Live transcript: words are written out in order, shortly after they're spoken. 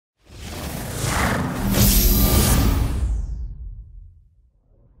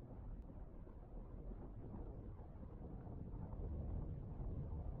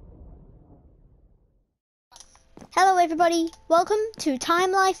everybody, welcome to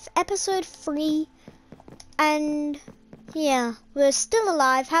Timelife episode 3, and yeah, we're still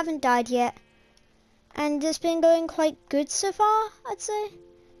alive, haven't died yet, and it's been going quite good so far, I'd say.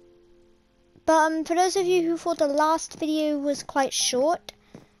 But for those of you who thought the last video was quite short,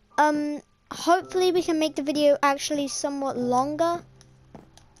 hopefully we can make the video actually somewhat longer,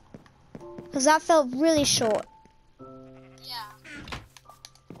 because that felt really short. Yeah.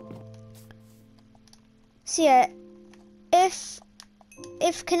 So yeah,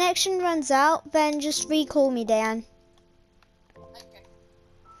 if connection runs out, then just recall me, Dan. Okay.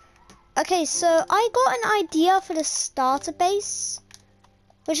 Okay, so I got an idea for the starter base,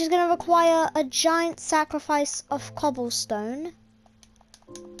 which is going to require a giant sacrifice of cobblestone.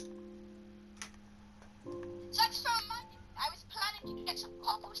 Thanks for reminding me. I was planning to get some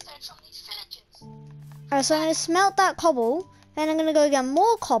cobblestone from these villagers. Alright, so I'm going to smelt that cobble, then I'm going to go get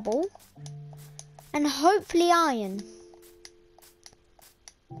more cobble, and hopefully iron.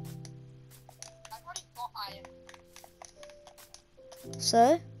 I've already got iron.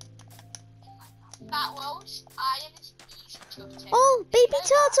 So? That world's iron is easy to obtain. Oh, baby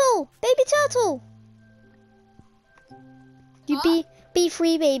turtle! Baby turtle! You What? be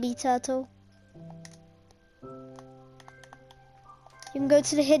free, baby turtle. You can go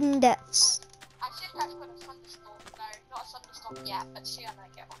to the hidden depths. I think I've got a thunderstorm. No, not a thunderstorm yet, but soon I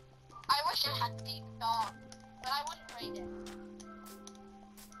might get one. I wish I had deep dark, but I wouldn't raid it.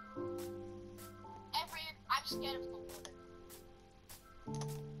 I'm scared of the water.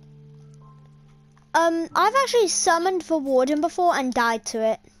 I've actually summoned the warden before and died to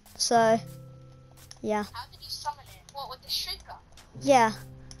it, so yeah. How did you summon it? What, with the shrieker? Yeah,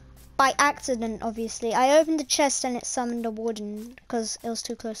 by accident, obviously. I opened the chest and it summoned a warden because it was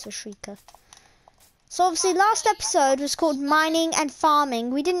too close to a shrieker. So obviously last episode was called mining and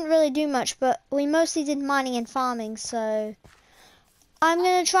farming. We didn't really do much, but we mostly did mining and farming, so I'm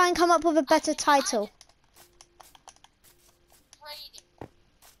going to try and come up with a better title. Raiding.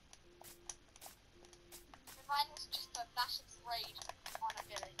 Mine was just a massive raid on a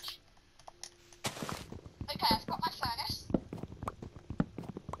village. Okay, I've got my furnace.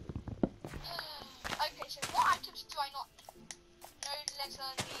 Okay, so what items do I not need? No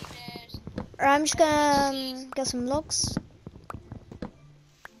leather needed. I'm just gonna get some logs. You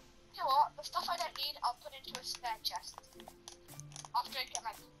know what? The stuff I don't need, I'll put into a spare chest. After I get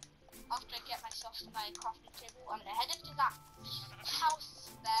myself to my crafting table, I'm gonna head into that house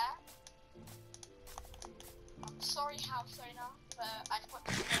there. I'm sorry, house owner, but I've got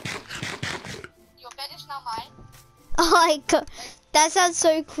to. Your bed is now mine. Oh my god, that sounds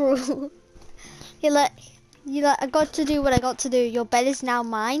so cruel. You're like, I got to do what I got to do. Your bed is now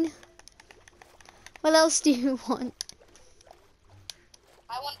mine. What else do you want?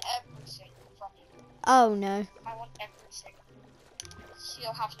 I want everything from you. Oh no. I want everything. So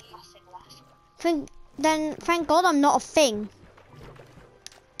you'll have nothing left. Thank God I'm not a thing.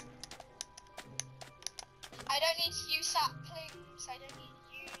 I don't need you saplings. I don't need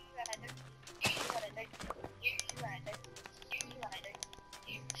you, and I don't need you, and I don't need you, and I don't need you, and I don't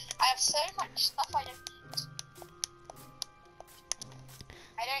need you. I have so much stuff I don't need.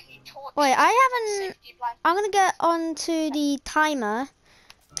 I don't need torches. Wait, I haven't. Safety blankets. I'm gonna get onto the timer,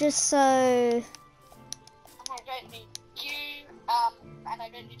 just so. And I don't need you, and I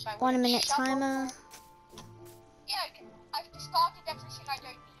don't need my 1 wooden minute shovel. timer. Yeah, okay. I've discarded everything I don't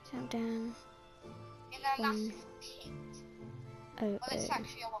need Countdown. in a massive pit. Well, it's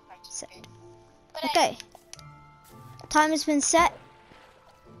actually a lot nicer Set. pit. But Okay. Time has been set.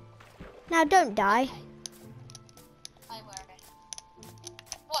 Now don't die. I wear it.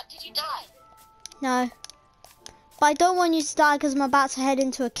 What, did you die? No. But I don't want you to die because I'm about to head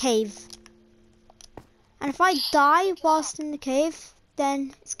into a cave. And if I die whilst in the cave,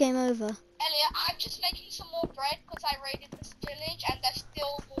 then it's game over. Elliot, I'm just making some more bread because I raided this village and there's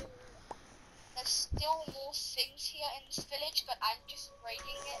still more things here in this village, but I'm just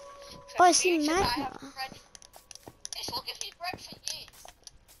raiding it. Oh, I see Future, I magma. have bread. This will give me bread for years.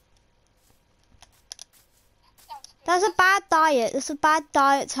 Sounds good. That's a bad diet. It's a bad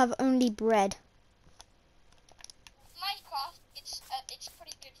diet to have only bread. Minecraft, it's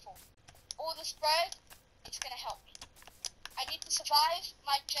pretty good for me. All this bread, it's gonna help me. I need to survive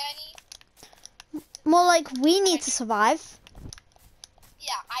my journey. More like we need to survive.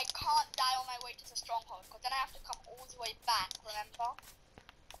 Yeah, I can't die on my way to the stronghold because then I have to come all the way back, remember?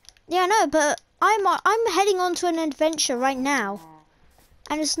 Yeah, no, but I'm heading on to an adventure right now.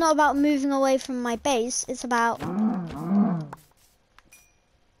 And it's not about moving away from my base. It's about...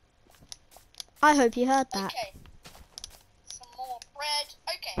 I hope you heard that. Okay. Some more bread.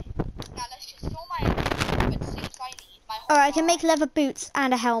 Okay. Now let's just fill my inventory with things I need. Alright, I can make leather boots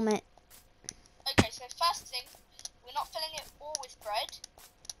and a helmet. Okay, so first thing, we're not filling it all with bread.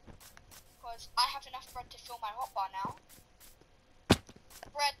 Because I have enough bread to fill my hotbar now.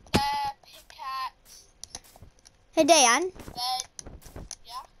 Bread there, pickaxe, Hey, Dan. bed.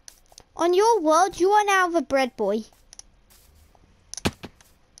 Yeah? On your world, you are now the bread boy.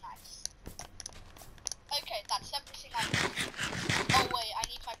 Nice. Okay, that's everything I need. Oh wait, I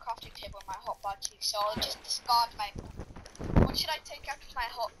need my crafting table and my hotbar too, so I'll just discard my... What should I take out of my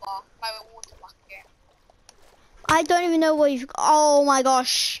hotbar? My water bucket. I don't even know what you've... Oh my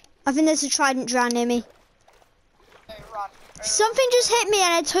gosh. I think there's a trident drown near me. Oh, run. Something just hit me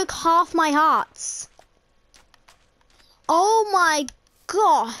and it took half my hearts. Oh my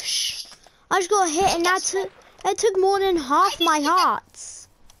gosh. I just got hit and that took more than half my hearts.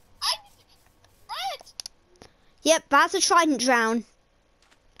 I need bread. Yep, that's a trident drown.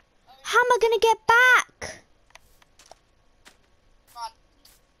 How am I gonna get back? Run.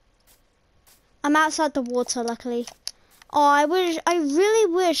 I'm outside the water, luckily. Oh, I really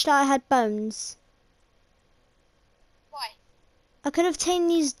wish that I had bones. Why? I could have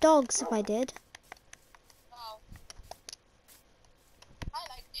tamed these dogs if I did. Oh. I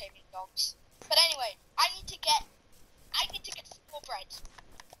like taming dogs. But anyway, I need to get some more bread.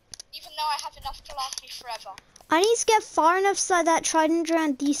 Even though I have enough to last me forever. I need to get far enough so that trident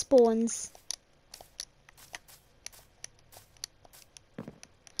drown despawns.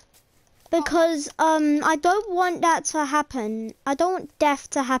 Because I don't want that to happen. I don't want death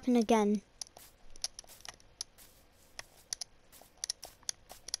to happen again.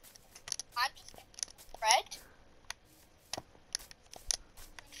 I'm just getting bread.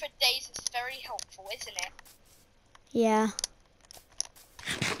 For days is very helpful, isn't it? Yeah.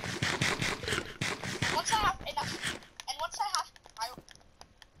 Once I have enough, and once I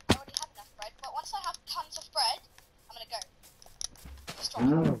already have enough bread, but once I have tons of bread, I'm gonna go.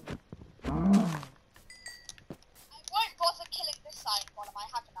 Strong. I won't bother killing this iron golem, I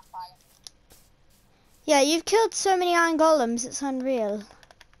have enough iron. Yeah, you've killed so many iron golems, it's unreal.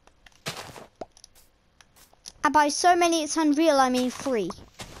 And by so many it's unreal, I mean 3.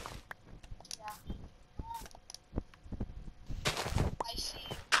 Yeah. I see.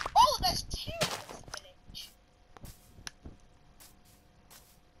 Oh, there's 2 in this village.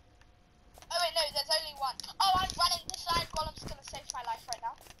 Oh wait, no, there's only 1. Oh, I'm running. This iron golem's gonna save my life right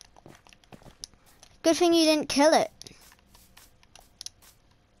now. Good thing you didn't kill it.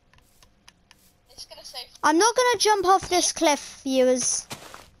 It's gonna save. I'm not gonna jump off this cliff, viewers.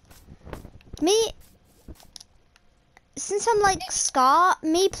 Since I'm like Scar,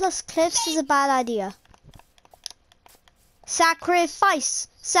 me plus cliffs is a bad idea. Sacrifice!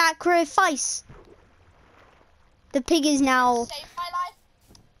 Sacrifice! The pig is now... Save my life.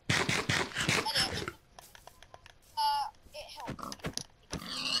 Anyway, it helped.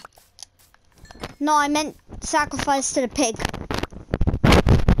 No, I meant sacrifice to the pig.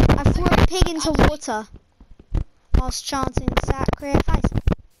 I threw a pig into water whilst chanting sacrifice.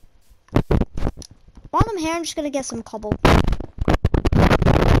 While I'm here, I'm just gonna get some cobble. While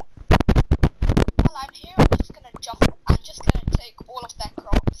I'm here, I'm just gonna jump. I'm just gonna take all of their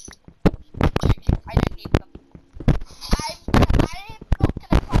crops. I'm joking. I don't need them. I'm not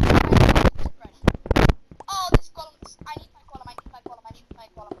gonna craft my bread. Oh, this golem. I need my golem. I need my golem. I need my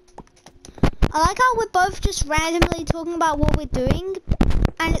golem. I like how we're both just randomly talking about what we're doing,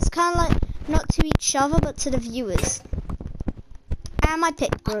 and it's kind of like not to each other, but to the viewers. And my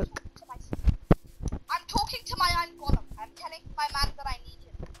pick broke. I'm talking to my iron golem. I'm telling my man that I need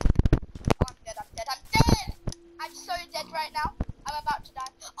him. Oh, I'm dead. I'm dead. I'm dead. I'm so dead right now. I'm about to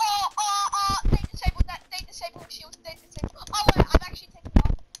die. Oh, they disabled that. They disabled the shield. They disabled. Oh, wait, I'm actually taking it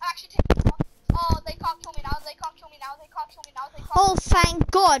off. I'm actually taking it off. Oh, they can't kill me now. They can't kill me now. They can't kill me now. They can't. Oh,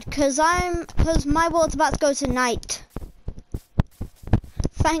 thank God, because my world's about to go to night.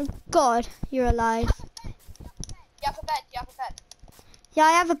 Thank God you're alive. You have a bed. You have a bed. Yeah,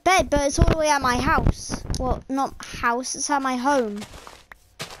 I have a bed, but it's all the way at my house. Well, not house, it's at my home.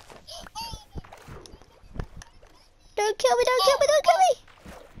 Don't kill me, don't kill me, don't kill me!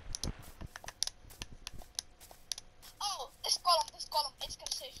 Oh, this golem, it's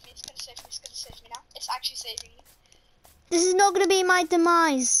gonna save me, it's gonna save me, it's gonna save me now. It's actually saving me. This is not gonna be my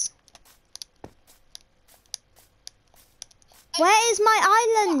demise. Where is my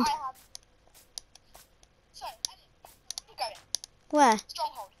island? I have... So, I'm going. Where?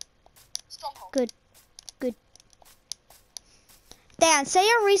 Stronghold. Stronghold. Good. Good. Dan, say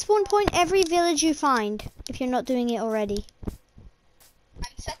a respawn point every village you find, if you're not doing it already.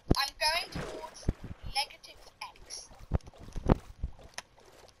 I'm going towards -X.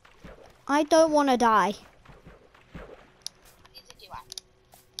 I don't want to die.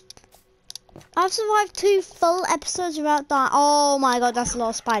 I've survived 2 full episodes without dying. Oh my god, that's a lot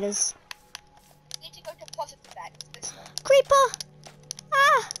of spiders. You need to go to positive bed. This way. Creeper!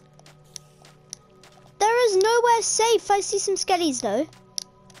 Ah! There is nowhere safe. I see some skellies though.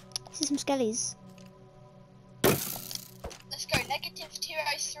 I see some skellies. Let's go. Negative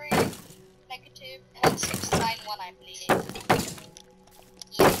 203. Negative 1691, I believe.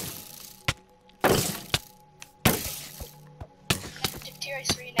 Yeah. Negative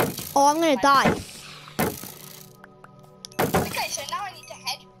 203. Negative. Oh, I'm gonna die. Okay, so now I need to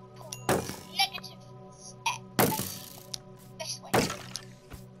head towards negative X. This way.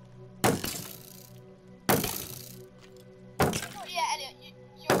 Oh yeah, Elliot,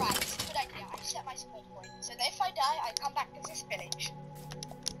 you're right. It's a good idea. I set my spawn point so that if I die, I come back to this village.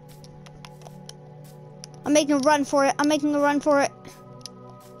 I'm making a run for it. I'm making a run for it.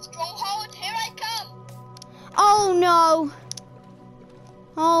 Stronghold, here I come. Oh no.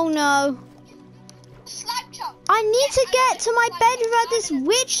 Oh no. Slime chunk. I need to get to my bed without this Slime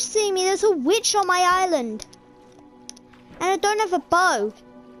witch seeing me. There's a witch on my island. And I don't have a bow.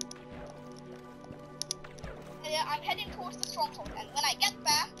 Yeah, I'm heading towards the stronghold, and when I get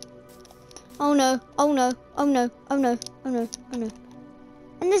there, Oh no. Oh no. Oh no. Oh no. Oh no. Oh no.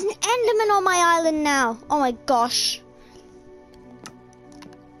 And there's an Enderman on my island now. Oh my gosh.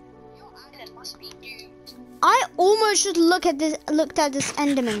 your island must be doomed. I almost just looked at this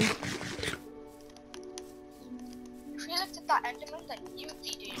Enderman. If you looked at that Enderman, then you would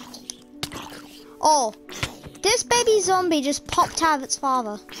be doomed. Oh, this baby zombie just popped out of its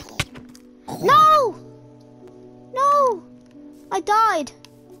father. No! No! I died.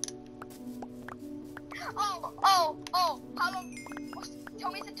 Oh, how long?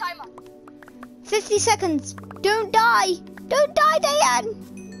 Tell me the timer. 50 seconds. Don't die. Don't die, Diane.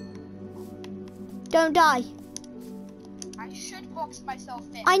 Don't die. I should box myself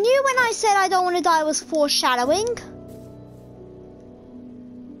in. I knew when I said I don't want to die was foreshadowing.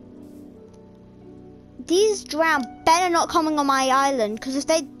 These drown better not coming on my island, because if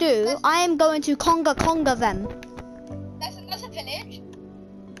they do, I am going to conga them. There's another village.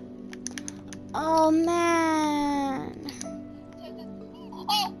 Oh man.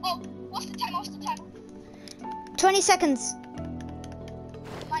 Oh, what's the time? 20 seconds.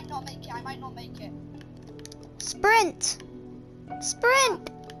 I might not make it. Sprint. Sprint.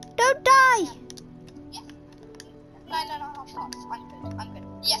 Don't die. Yeah. No, half hearts. I'm good.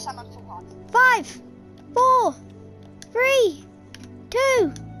 Yes, I'm at full hearts. 5, 4, 3,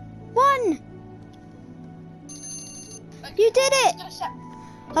 2, 1. Okay, You did I'm it. gonna set-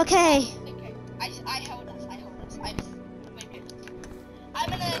 Okay. Okay, I held us. We're good. I'm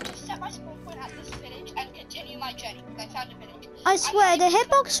gonna just set my spawn point at this village and continue my journey because I found a village. I swear the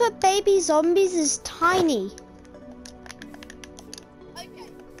hitbox for baby zombies is tiny. Okay.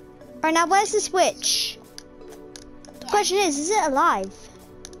 Right now, where's this witch? The question is it alive?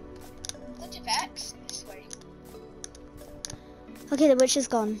 Positive X this way. Okay, the witch is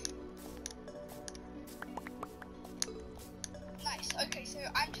gone. Nice. Okay, so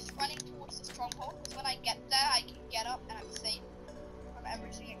I'm just running towards the stronghold because when I get there, I can get up and I'm safe from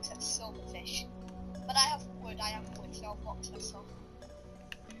everything except silverfish. But I have wood, so I'll box myself.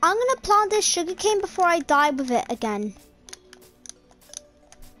 I'm gonna plant this sugarcane before I die with it again.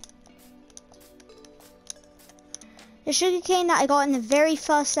 The sugarcane that I got in the very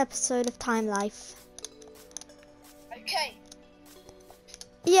first episode of Timelife. Okay.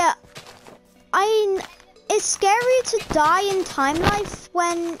 Yeah, it's scary to die in Timelife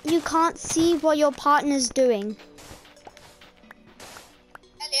when you can't see what your partner's doing.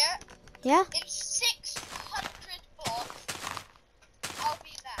 Elliot, Yeah? in 600 blocks, I'll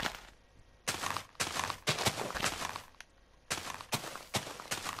be there.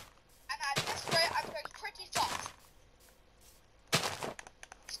 And at this rate, I'm going pretty fast.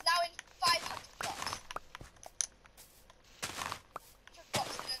 It's now in 500 blocks. 100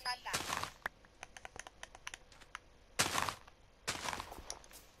 blocks and then I'm now.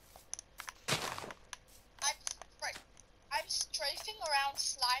 I'm strafing around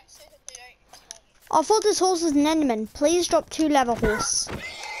slime so that they don't kill me. I thought this horse was an Enderman. Please drop 2 leather horse. So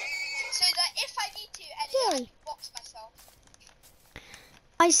that if I need to, Elliot, I Yay. can box myself.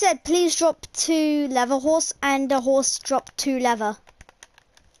 I said please drop 2 leather horse and the horse drop 2 leather.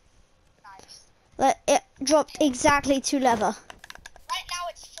 Nice. It dropped exactly 2 leather. Right now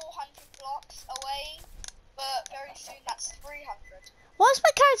it's 400 blocks away, but very soon that's 300. Why does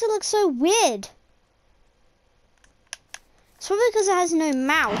my character look so weird? It's probably because it has no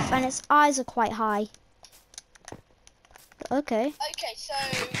mouth and its eyes are quite high. Okay. Okay, so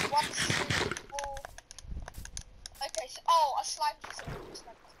once four. Okay, so a slime piece.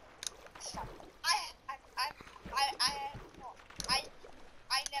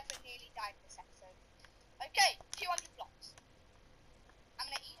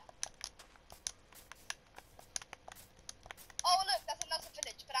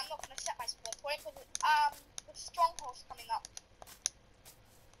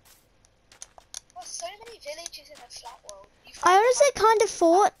 flat world. You I find the honestly kind of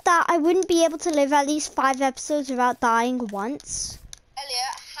thought that I wouldn't be able to live at least 5 episodes without dying once.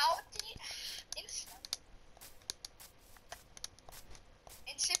 Elliot, how do you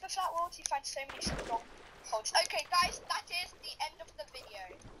in super flat worlds you find so many strongholds. Okay, guys, that is the end of the video.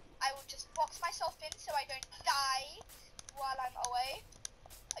 I will just box myself in so I don't die while I'm away.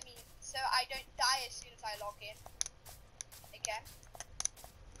 I mean, so I don't die as soon as I log in again.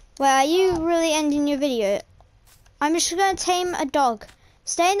 Well, are you really ending your video? I'm just gonna tame a dog.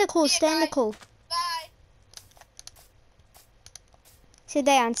 Stay in the call, stay in the call. Bye. See,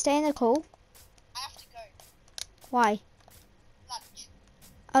 Diane, stay in the call. I have to go. Why? Lunch.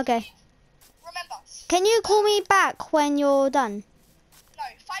 Okay. Remember. Can you call me back when you're done? No,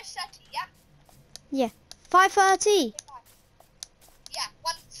 5:30, yeah? Yeah. 5:30. Yeah,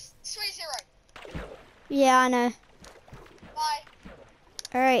 130. Yeah, I know. Bye.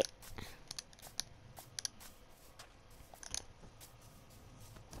 Alright.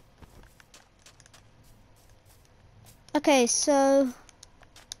 Okay, so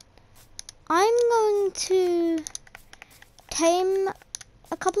I'm going to tame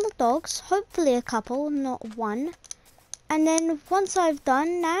a couple of dogs, hopefully a couple, not one. And then once I've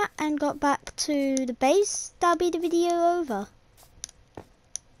done that and got back to the base, that'll be the video over.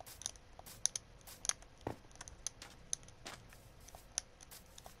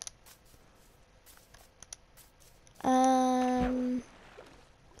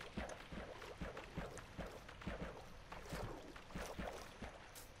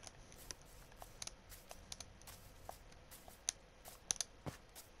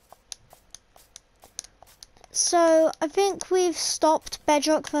 So I think we've stopped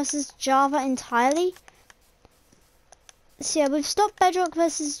Bedrock versus Java entirely. So yeah, we've stopped Bedrock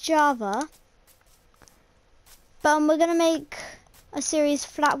versus Java. But we're gonna make a series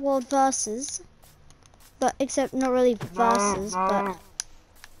Flat World versus. But except not really versus, but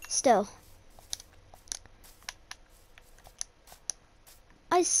still.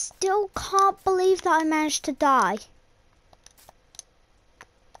 I still can't believe that I managed to die.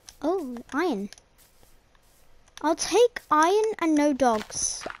 Oh, iron. I'll take iron and no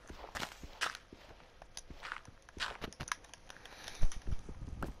dogs.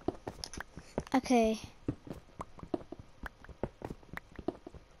 Okay.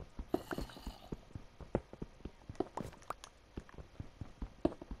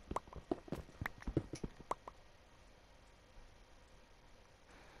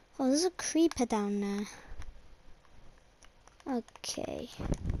 Oh, there's a creeper down there. Okay.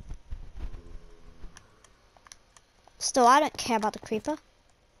 Still, I don't care about the creeper.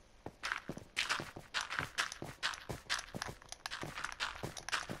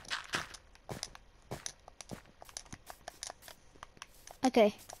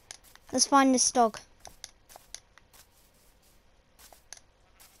 Okay, let's find this dog.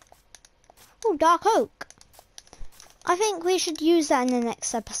 Oh, dark oak. I think we should use that in the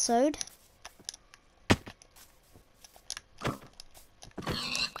next episode.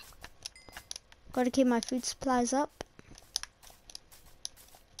 Gotta keep my food supplies up.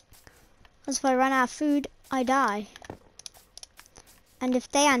 Because if I run out of food, I die. And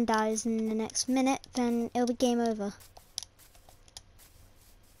if Dayan dies in the next minute, then it'll be game over.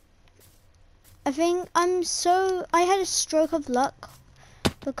 I had a stroke of luck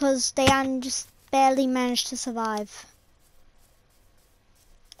because Dayan just barely managed to survive.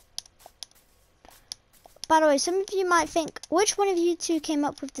 By the way, some of you might think, which one of you two came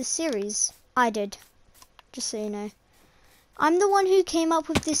up with this series? I did, just so you know. I'm the one who came up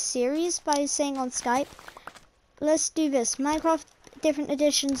with this series by saying on Skype, let's do this, Minecraft different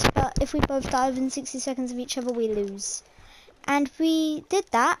editions, but if we both die within 60 seconds of each other, we lose. And we did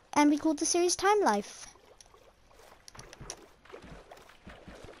that, and we called the series Timelife.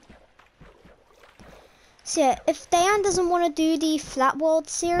 So yeah, if Dayan doesn't want to do the Flat World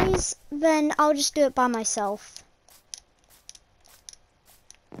series, then I'll just do it by myself.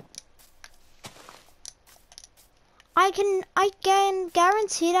 I can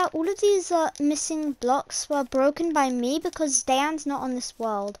guarantee that all of these missing blocks were broken by me because Dayan's not on this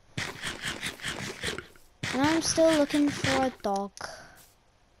world. And I'm still looking for a dog.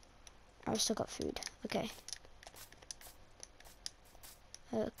 I've still got food. Okay.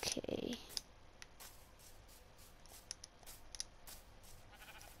 Okay.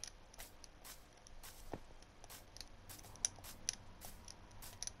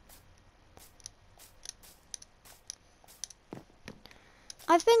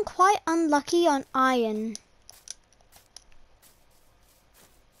 I've been quite unlucky on iron.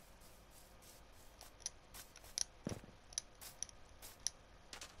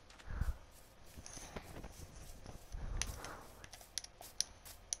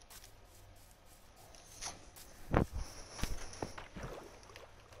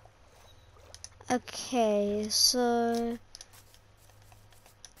 Okay, so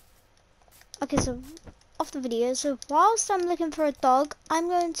off the video. So whilst I'm looking for a dog, I'm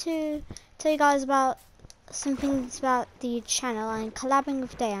going to tell you guys about some things about the channel and collabing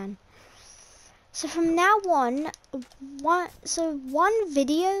with Diane. So from now on, one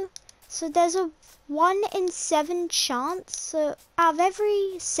video, so there's a 1 in 7 chance, so out of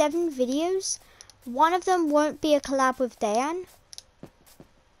every 7 videos, one of them won't be a collab with Diane.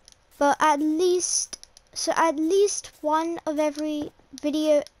 But at least one of every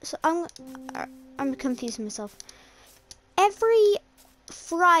video, so I'm confusing myself. Every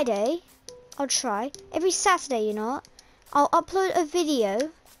Friday, I'll try, every Saturday, you know what, I'll upload a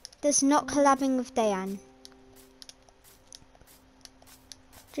video that's not collabing with Diane.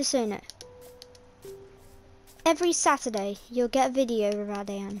 Just so you know. Every Saturday, you'll get a video about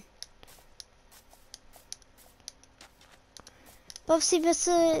Diane. But obviously, this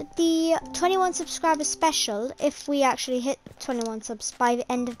the 21 subscriber special, if we actually hit 21 subs by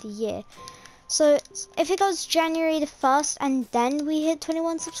the end of the year. So, if it goes January the 1st and then we hit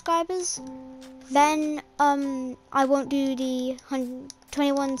 21 subscribers, then I won't do the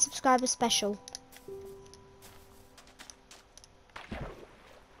 21 subscriber special.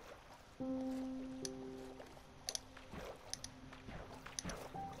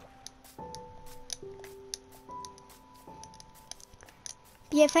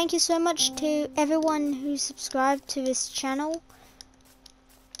 Yeah, thank you so much to everyone who subscribed to this channel,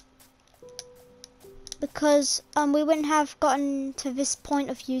 because we wouldn't have gotten to this point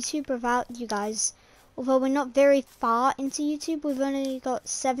of YouTube without you guys. Although we're not very far into YouTube, we've only got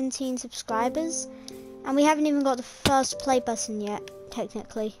 17 subscribers, and we haven't even got the first play button yet,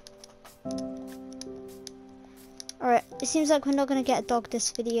 technically. Alright, it seems like we're not going to get a dog this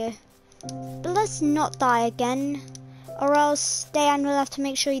video. But let's not die again, or else Diane will have to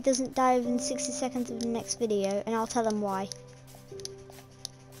make sure he doesn't die within 60 seconds of the next video, and I'll tell him why.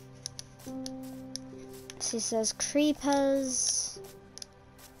 She says creepers.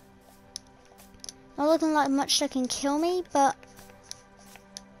 Not looking like much that can kill me, but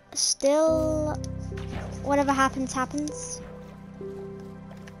still, whatever happens, happens.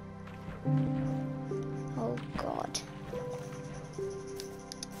 Oh God.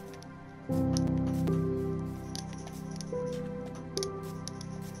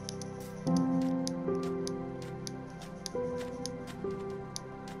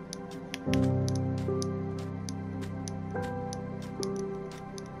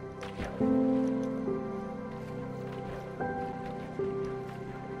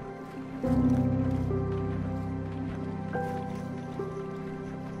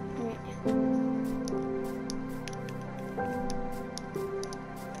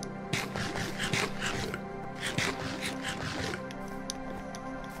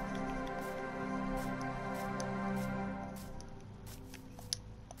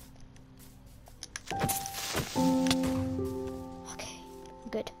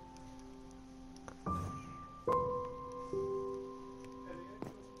 Good.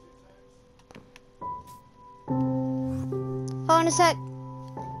 Hold on a sec.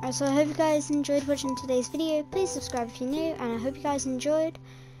 Alright, so I hope you guys enjoyed watching today's video. Please subscribe if you're new, and I hope you guys enjoyed.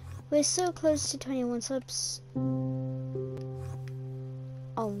 We're so close to 21 subs.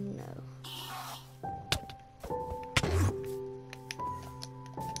 Oh no.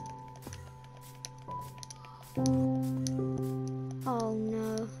 Oh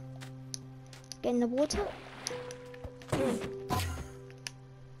no. Get in the water?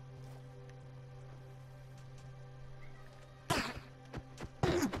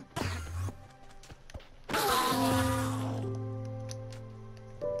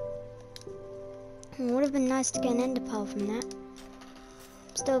 It would have been nice to get an ender pearl from that.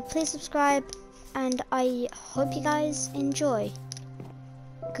 Still, please subscribe, and I hope you guys enjoy.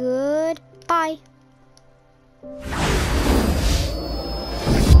 Goodbye.